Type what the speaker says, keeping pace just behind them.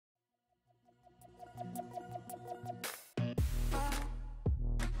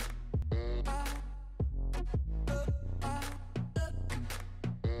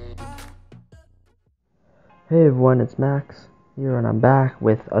Hey everyone, it's Max here, and I'm back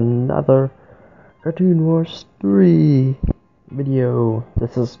with another Cartoon Wars 3 video.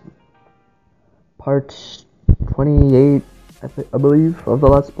 This is part 28, I believe, of the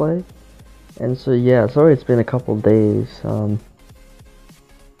Let's Play. And so yeah, sorry it's been a couple days. I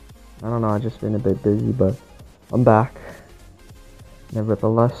don't know, I've just been a bit busy, but I'm back,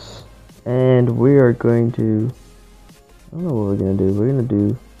 nevertheless. And we are going to, I don't know what we're gonna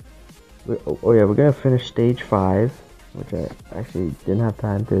do. We're gonna finish stage 5, which I actually didn't have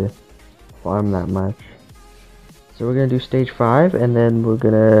time to farm that much. So we're gonna do stage 5, and then we're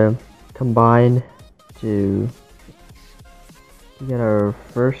gonna combine to get our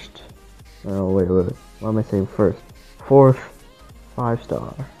first, oh wait, what am I saying first? Fourth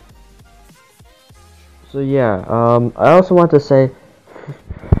 5-star. So yeah, I also want to say,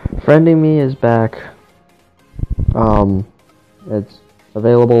 friending me is back. It's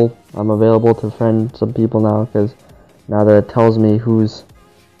available. I'm available to friend some people now, because now that it tells me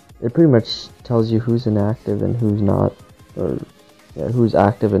it pretty much tells you who's inactive and who's not, or yeah, who's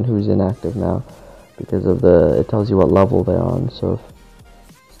active and who's inactive now, because of it tells you what level they're on. So if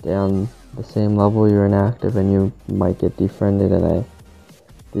you stay on the same level, you're inactive and you might get defriended, and I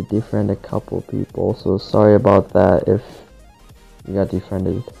did defriend a couple people, so sorry about that if you got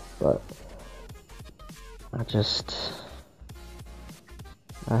defriended, but I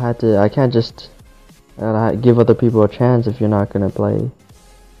can't just give other people a chance if you're not gonna play.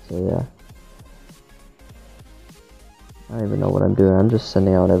 So yeah, I don't even know what I'm doing. I'm just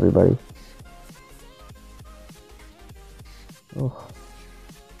sending out everybody. Oh.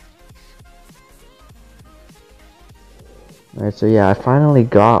 Alright, so yeah, I finally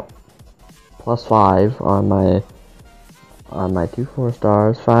got +5 on my 2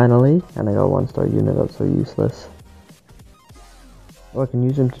 4-stars finally, and I got 1-star unit. That's so useless. Oh, I can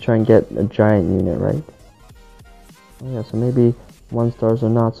use them to try and get a giant unit, right? Oh yeah, so maybe 1-stars are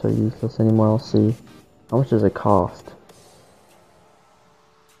not so useless anymore. I'll see. How much does it cost?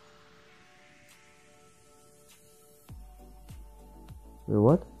 Wait,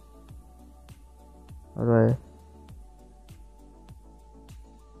 what? How do I...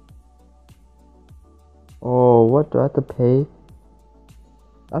 Oh, what do I have to pay?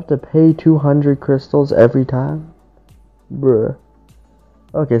 I have to pay 200 crystals every time? Bruh.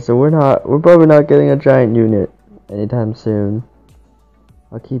 Okay, so we're probably not getting a giant unit anytime soon.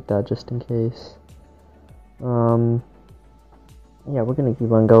 I'll keep that just in case. Yeah, we're gonna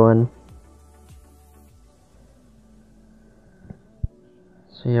keep on going.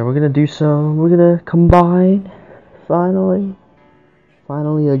 So yeah, we're gonna combine, finally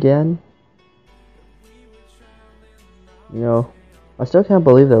again. You know, I still can't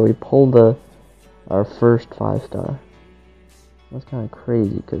believe that we pulled our first 5-star. That's kind of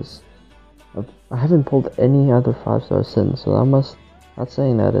crazy, because I haven't pulled any other 5-stars since, so that's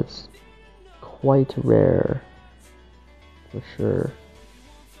saying that it's quite rare, for sure.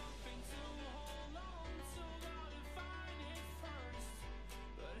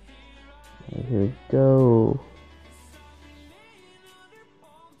 And here we go.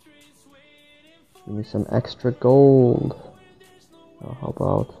 Give me some extra gold. Oh, how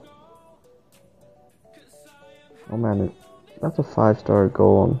about... Oh man, that's a 5-star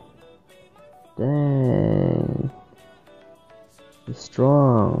gold. Dang. He's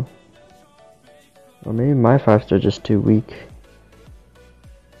strong. Or maybe my 5-star just too weak.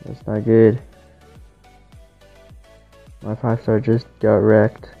 That's not good. My 5-star just got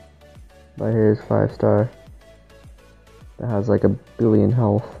wrecked by his 5-star. That has like 1 billion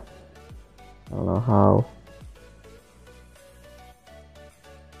health. I don't know how.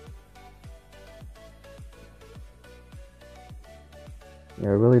 Yeah,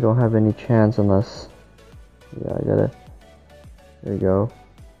 I really don't have any chance unless... Yeah, there you go.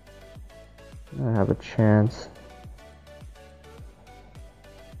 I have a chance.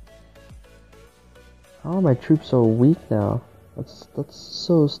 How are my troops so weak now? That's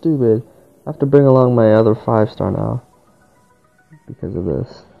so stupid. I have to bring along my other 5-star now because of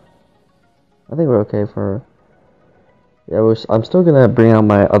this. I think we're okay for... Yeah, I'm still gonna bring out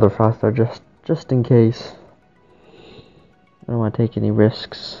my other 5-star just in case. I don't want to take any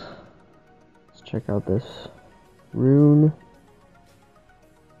risks. Let's check out this rune.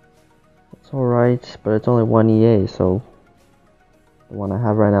 It's alright, but it's only 1 EA, so the one I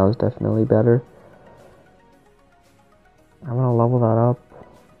have right now is definitely better. I'm gonna level that up.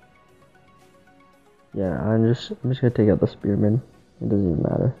 Yeah, I'm just gonna take out the spearman. It doesn't even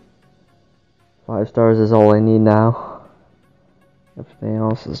matter. 5 stars is all I need now. Everything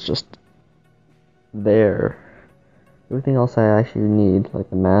else is just there. Everything else I actually need, like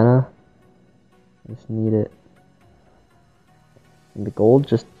the mana, I just need it. And the gold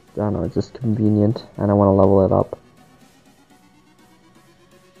just, I don't know, it's just convenient, and I want to level it up.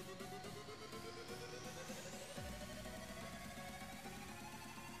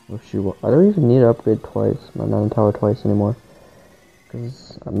 Oh shoot, I don't even need to upgrade twice, my mana tower twice anymore,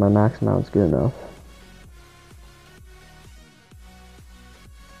 because my max mount's good enough.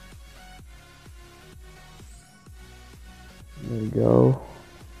 There we go.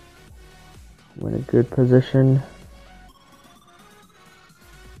 We're in a good position.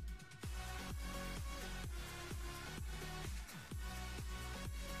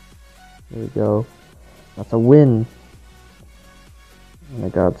 There we go. That's a win. And I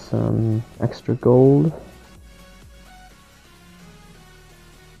got some extra gold.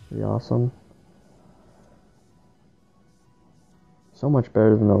 Pretty awesome. So much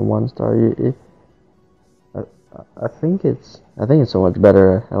better than the 1-star. I think it's so much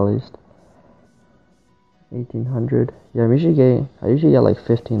better, at least. 1800. Yeah, I usually get like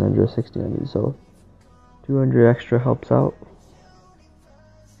 1500, 1600, so 200 extra helps out.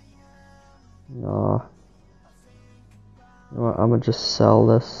 Nah. You know what, I'm gonna just sell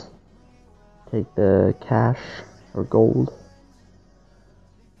this. Take the cash or gold.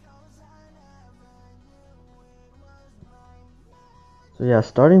 So yeah,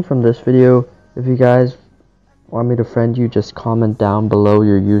 starting from this video, if you guys want me to friend you, just comment down below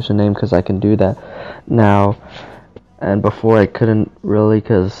your username, because I can do that now. And before I couldn't really,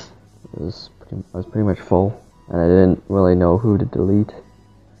 because I was pretty much full, and I didn't really know who to delete.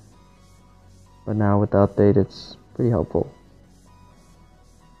 But now with the update, it's pretty helpful.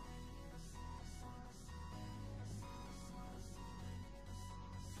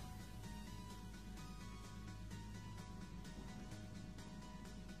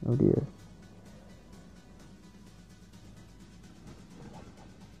 Oh dear.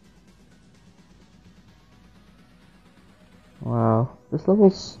 Wow, this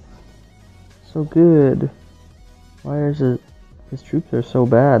level's so good. Why is it? His troops are so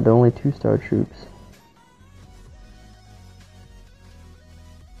bad. They're only 2-star troops.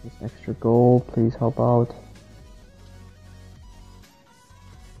 This extra gold, please help out.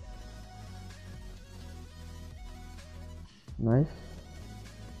 Nice.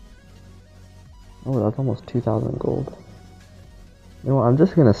 Oh, that's almost 2,000 gold. You know what, I'm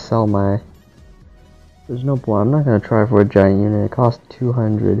just gonna sell my... There's no point, I'm not gonna try for a giant unit. It costs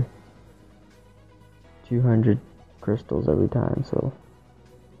 200 crystals every time, so...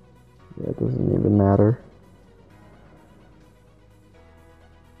 yeah, it doesn't even matter.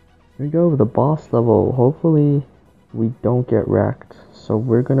 Here we go with the boss level. Hopefully we don't get wrecked. So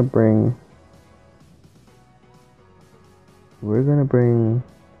we're gonna bring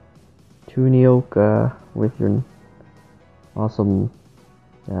Tunioka with your awesome,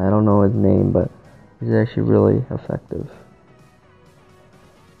 I don't know his name, but he's actually really effective.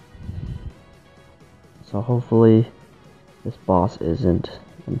 So hopefully this boss isn't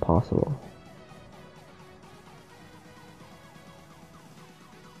impossible.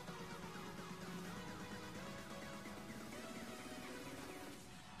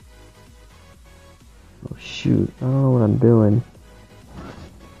 Oh shoot, I don't know what I'm doing.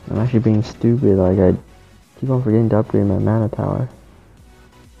 I'm actually being stupid, like I keep on forgetting to upgrade my mana tower.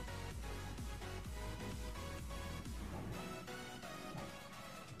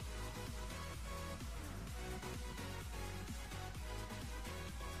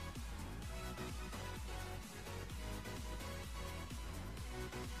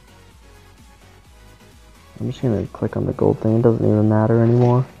 I'm just gonna click on the gold thing, it doesn't even matter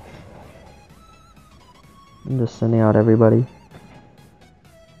anymore. I'm just sending out everybody.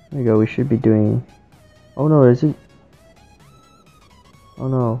 There we go, we should be doing... oh no, is he... oh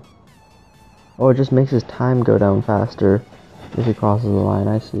no. Oh, it just makes his time go down faster if he crosses the line,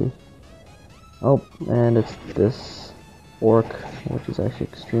 I see. Oh, and it's this orc, which is actually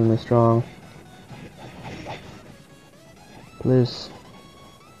extremely strong. Please.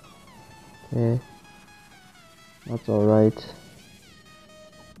 Okay. That's alright.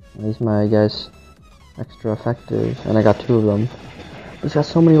 At least my guy's extra effective, and I got 2 of them. He's got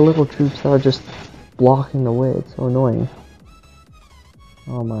so many little troops that are just blocking the way, it's so annoying.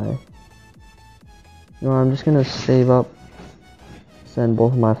 Oh my. You know, I'm just gonna save up, send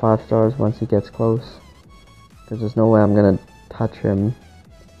both of my 5 stars once he gets close. Because there's no way I'm gonna touch him.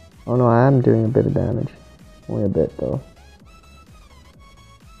 Oh no, I am doing a bit of damage. Only a bit though.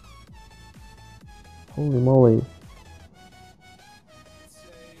 Holy moly.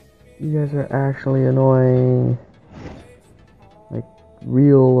 You guys are actually annoying. Like,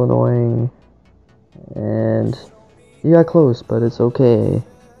 real annoying. And he got close, but it's okay.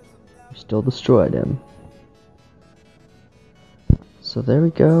 We still destroyed him. So there we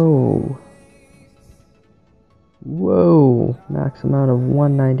go. Whoa, max amount of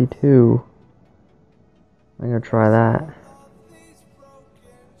 192. I'm gonna try that.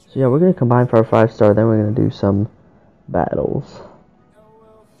 So yeah, we're gonna combine for our 5-star, then we're gonna do some battles.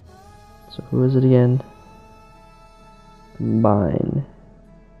 So who is it again? Combine.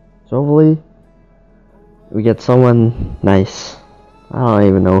 So hopefully we get someone nice. I don't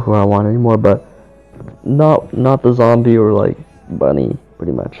even know who I want anymore, but not the zombie or like bunny,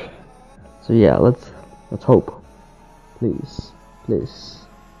 pretty much. So yeah, let's hope. Please. Here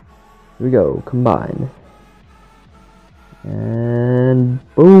we go, combine. And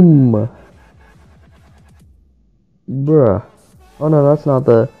boom. Bruh. Oh no, that's not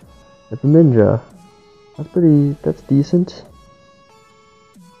it's a ninja. That's decent.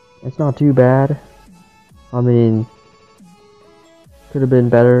 It's not too bad. I mean, could have been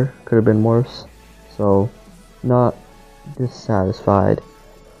better, could have been worse. So, not dissatisfied.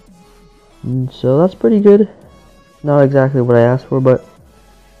 So that's pretty good. Not exactly what I asked for, but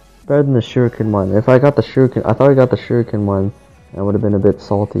better than the shuriken one. If I got the shuriken, I thought I got the shuriken one, I would have been a bit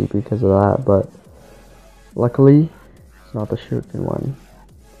salty because of that, but luckily, it's not the shuriken one.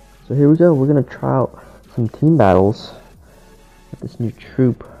 So here we go, we're gonna try out some team battles with this new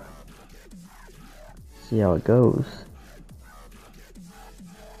troop. See how it goes.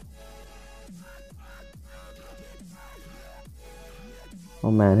 Oh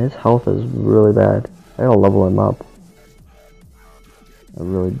man, his health is really bad. I gotta level him up. I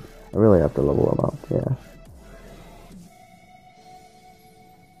really have to level him up, yeah.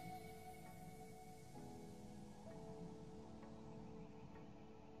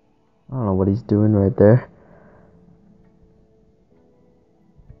 I don't know what he's doing right there.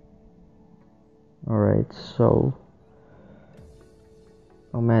 Alright, so...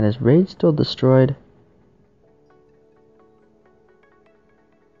 Oh man, is Raid still destroyed?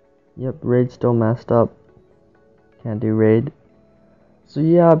 Yep, Raid still messed up. Can't do Raid. So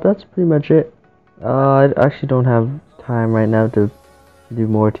yeah, that's pretty much it. I actually don't have time right now to do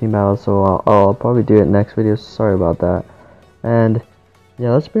more team battles, so I'll probably do it next video. Sorry about that. And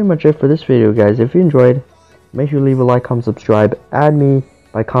yeah, that's pretty much it for this video, guys. If you enjoyed, make sure to leave a like, comment, subscribe, add me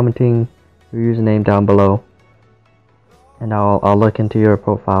by commenting your username down below, and I'll look into your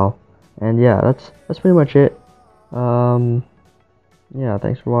profile. And yeah, that's pretty much it. Yeah,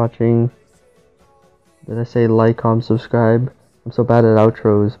 thanks for watching. Did I say like, comment, subscribe? I'm so bad at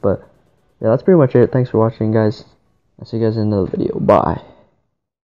outros, but yeah, that's pretty much it. Thanks for watching, guys. I'll see you guys in another video. Bye.